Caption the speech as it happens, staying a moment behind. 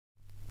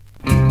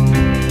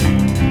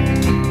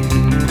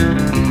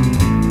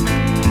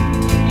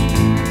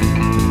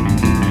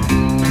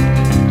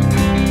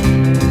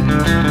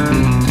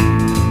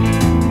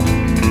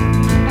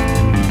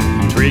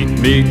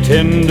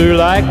tender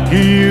like you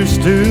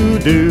used to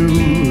do.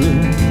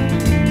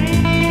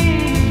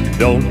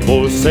 Don't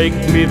forsake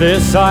me,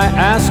 this I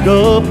ask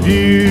of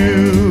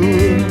you.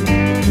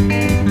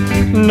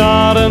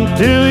 Not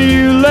until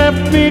you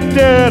left me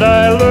dead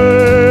I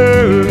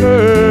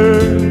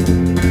learned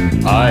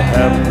I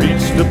have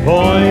reached the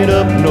point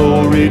of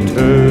no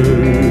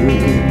return.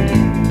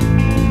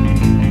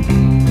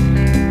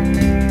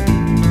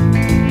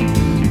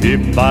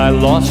 If I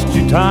lost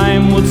you,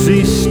 time would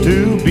cease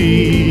to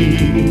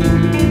be.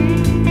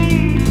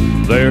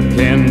 There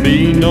can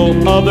be no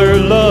other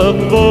love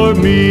for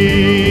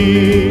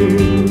me.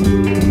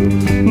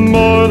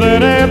 More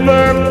than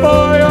ever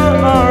for your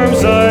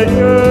arms I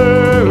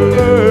yearn.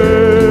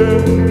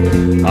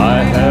 I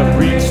have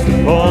reached the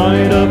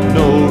point of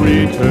no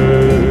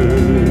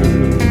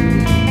return.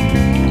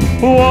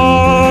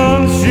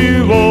 Once you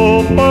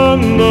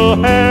open the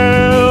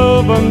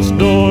heaven's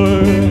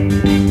door,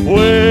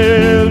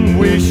 when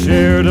we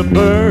shared a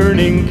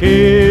burning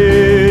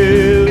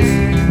kiss,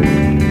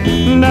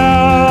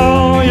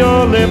 now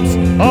your lips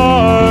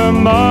are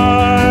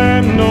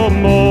mine no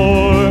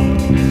more.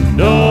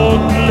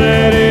 Don't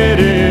let it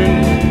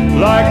end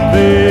like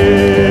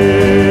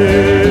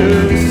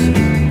this.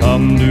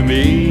 Come to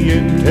me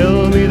and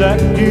tell me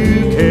that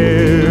you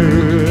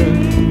care.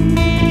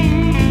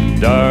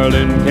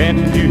 Darling,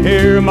 can't you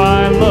hear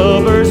my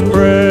lover's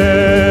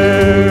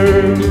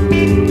prayer?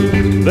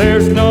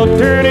 There's no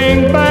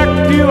turning back,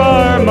 you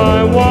are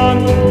my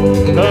one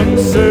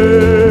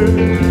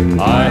concern.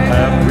 I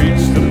have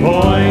reached the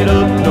point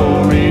of no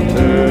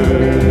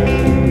return.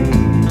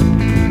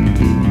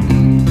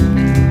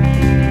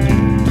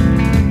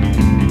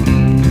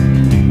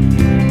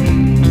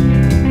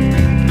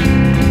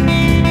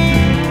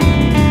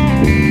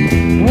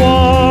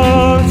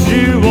 Once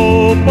you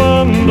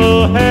open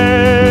the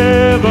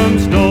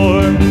heaven's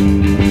door,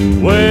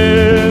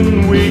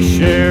 when we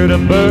shared a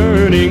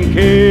burning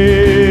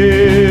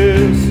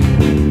kiss,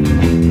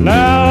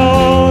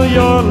 now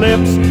your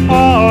lips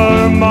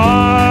are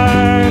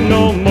mine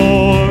no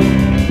more.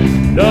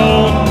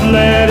 Don't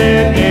let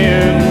it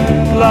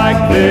end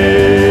like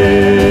this.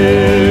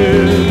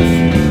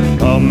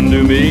 Come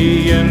to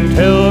me and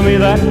tell me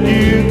that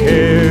you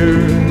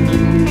care.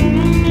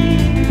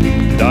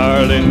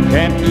 Darling,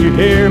 can't you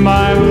hear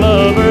my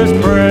lover's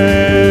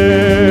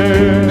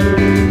prayer?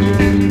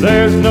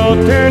 There's no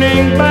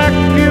turning back,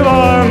 you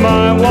are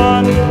my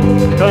one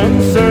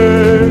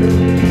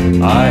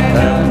concern. I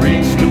have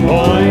reached the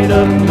point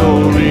of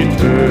no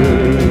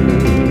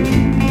return.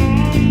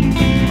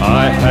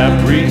 I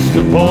have reached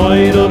the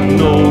point of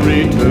no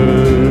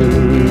return.